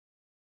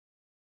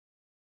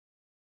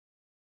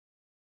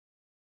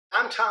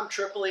I'm Tom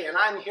Tripoli, and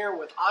I'm here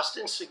with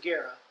Austin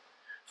Segura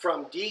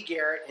from D.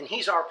 Garrett, and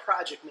he's our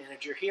project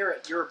manager here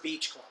at Your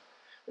Beach Club.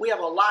 We have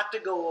a lot to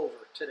go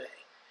over today.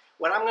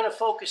 What I'm going to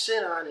focus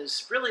in on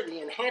is really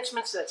the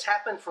enhancements that's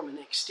happened from an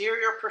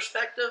exterior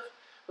perspective,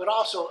 but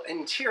also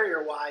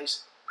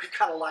interior-wise, we've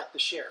got a lot to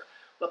share.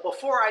 But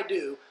before I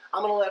do,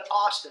 I'm going to let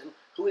Austin,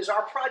 who is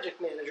our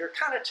project manager,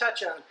 kind of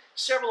touch on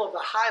several of the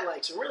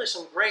highlights and really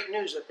some great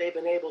news that they've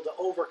been able to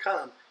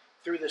overcome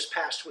through this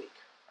past week.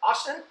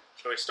 Austin?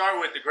 So we start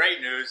with the great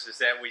news is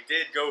that we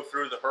did go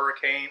through the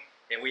hurricane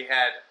and we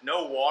had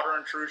no water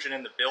intrusion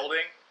in the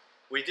building.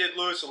 We did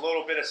lose a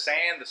little bit of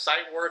sand. The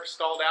site work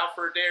stalled out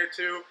for a day or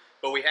two,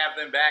 but we have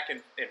them back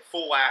in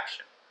full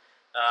action.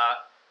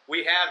 We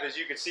have, as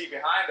you can see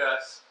behind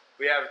us,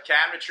 we have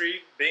cabinetry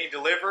being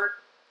delivered.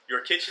 Your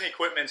kitchen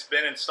equipment's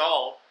been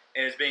installed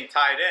and is being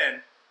tied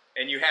in,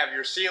 and you have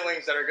your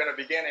ceilings that are going to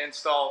begin to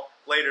install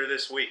later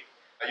this week.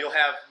 You'll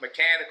have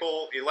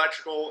mechanical,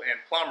 electrical, and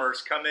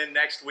plumbers come in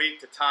next week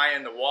to tie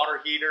in the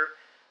water heater.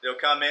 They'll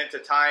come in to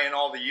tie in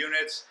all the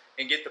units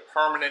and get the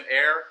permanent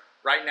air.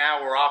 Right now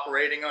we're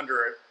operating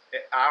under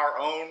our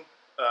own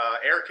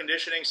air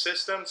conditioning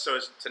system so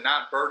as to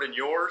not burden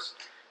yours.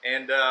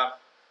 And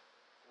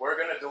we're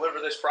going to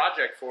deliver this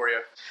project for you.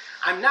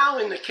 I'm now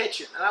in the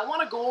kitchen, and I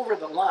want to go over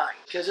the line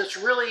because it's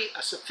really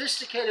a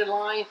sophisticated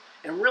line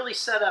and really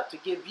set up to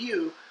give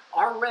you,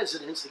 our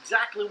residents,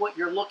 exactly what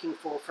you're looking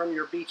for from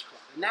your beach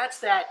club. And that's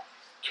that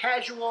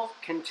casual,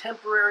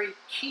 contemporary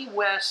Key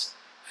West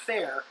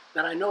fare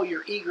that I know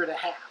you're eager to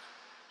have.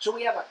 So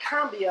we have a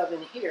combi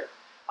oven here,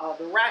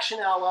 the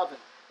Rationale oven,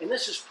 and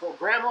this is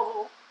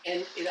programmable,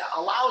 and it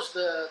allows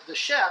the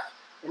chef,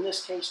 in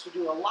this case, to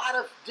do a lot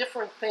of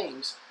different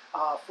things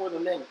for the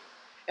menu.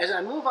 As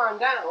I move on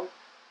down,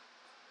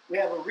 we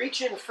have a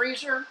reach-in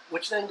freezer,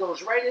 which then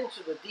goes right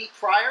into the deep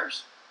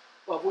fryers,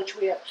 of which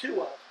we have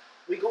two of.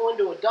 We go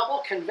into a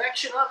double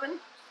convection oven,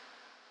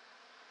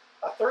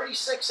 a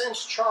 36-inch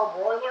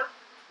charbroiler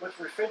with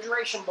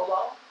refrigeration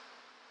below.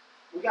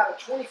 We got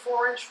a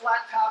 24-inch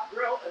flat top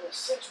grill and a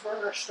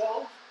 6-burner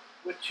stove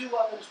with two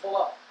ovens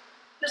below.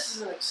 This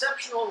is an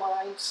exceptional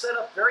line set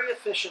up very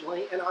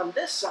efficiently, and on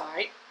this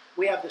side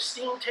we have the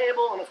steam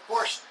table and of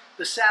course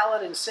the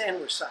salad and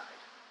sandwich side.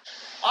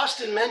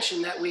 Austin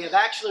mentioned that we have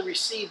actually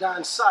received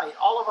on site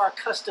all of our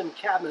custom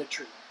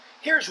cabinetry.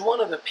 Here's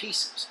one of the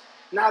pieces.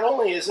 Not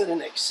only is it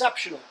an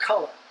exceptional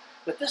color,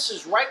 but this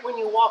is right when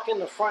you walk in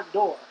the front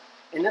door.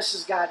 And this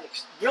has got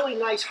really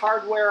nice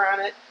hardware on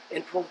it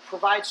and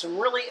provides some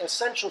really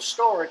essential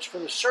storage for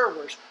the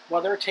servers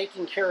while they're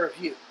taking care of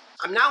you.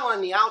 I'm now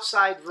on the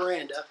outside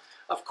veranda,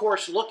 of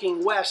course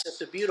looking west at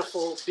the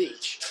beautiful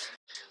beach.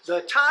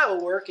 The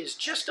tile work is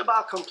just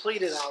about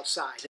completed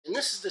outside, and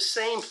this is the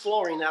same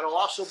flooring that will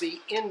also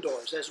be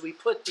indoors as we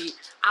put the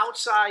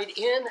outside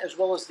in as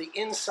well as the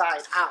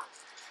inside out.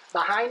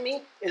 Behind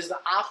me is the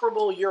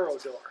operable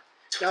Eurodoor.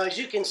 Now, as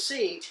you can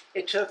see,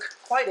 it took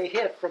quite a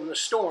hit from the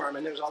storm,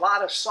 and there's a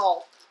lot of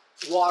salt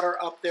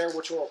water up there,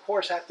 which will, of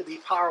course, have to be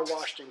power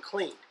washed and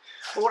cleaned.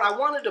 But what I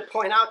wanted to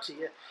point out to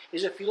you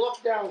is if you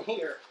look down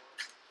here,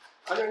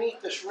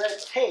 underneath this red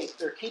tape,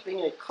 they're keeping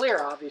it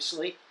clear,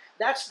 obviously.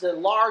 That's the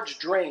large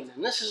drain,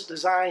 and this is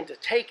designed to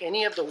take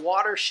any of the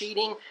water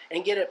sheeting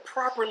and get it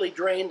properly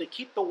drained to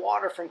keep the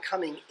water from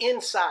coming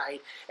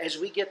inside as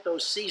we get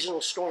those seasonal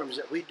storms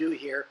that we do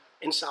here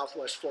in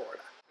Southwest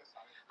Florida.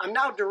 I'm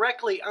now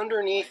directly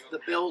underneath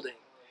the building.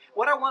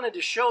 What I wanted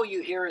to show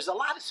you here is a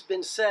lot has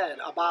been said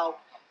about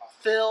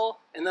fill,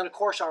 and then of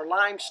course our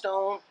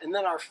limestone, and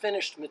then our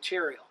finished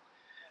material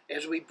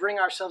as we bring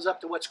ourselves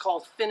up to what's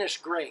called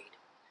finished grade.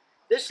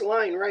 This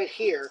line right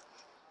here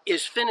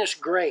is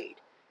finished grade.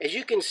 As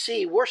you can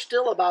see, we're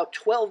still about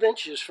 12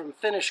 inches from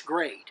finished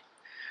grade.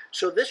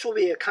 So this will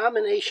be a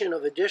combination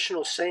of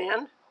additional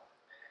sand,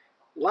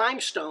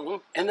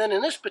 limestone, and then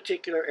in this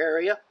particular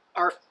area,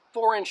 our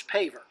 4-inch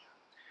paver.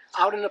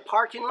 Out in the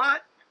parking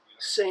lot,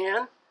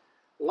 sand,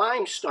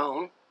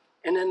 limestone,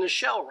 and then the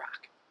shell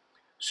rock.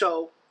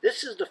 So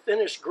this is the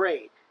finished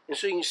grade. And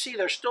so you can see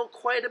there's still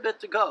quite a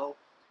bit to go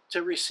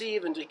to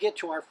receive and to get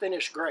to our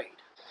finished grade.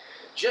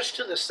 Just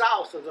to the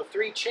south of the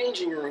 3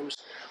 changing rooms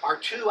are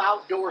 2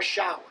 outdoor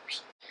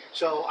showers.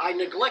 So I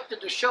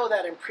neglected to show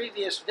that in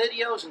previous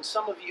videos, and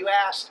some of you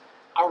asked,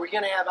 are we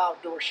going to have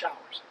outdoor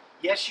showers?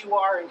 Yes, you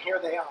are, and here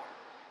they are.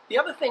 The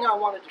other thing I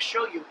wanted to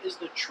show you is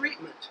the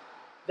treatment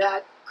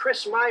that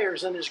Chris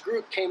Myers and his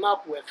group came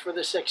up with for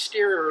this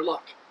exterior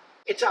look.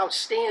 It's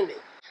outstanding.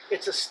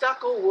 It's a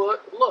stucco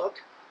look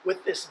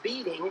with this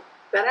beading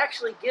that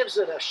actually gives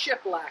it a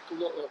shiplap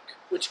look,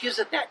 which gives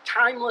it that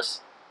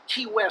timeless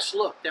Key West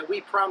look that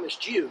we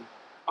promised you,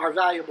 our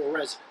valuable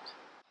resident.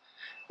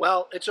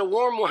 Well, it's a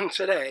warm one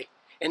today,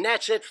 and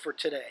that's it for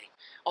today.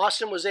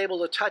 Austin was able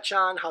to touch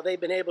on how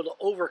they've been able to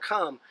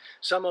overcome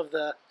some of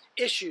the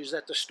issues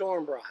that the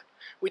storm brought.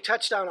 We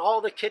touched on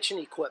all the kitchen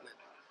equipment.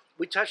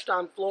 We touched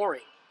on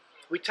flooring.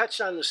 We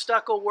touched on the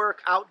stucco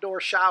work,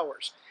 outdoor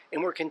showers,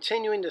 and we're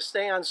continuing to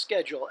stay on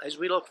schedule as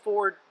we look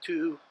forward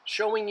to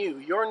showing you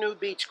your new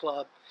beach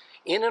club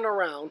in and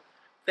around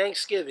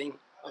Thanksgiving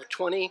of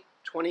 2020.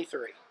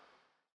 23.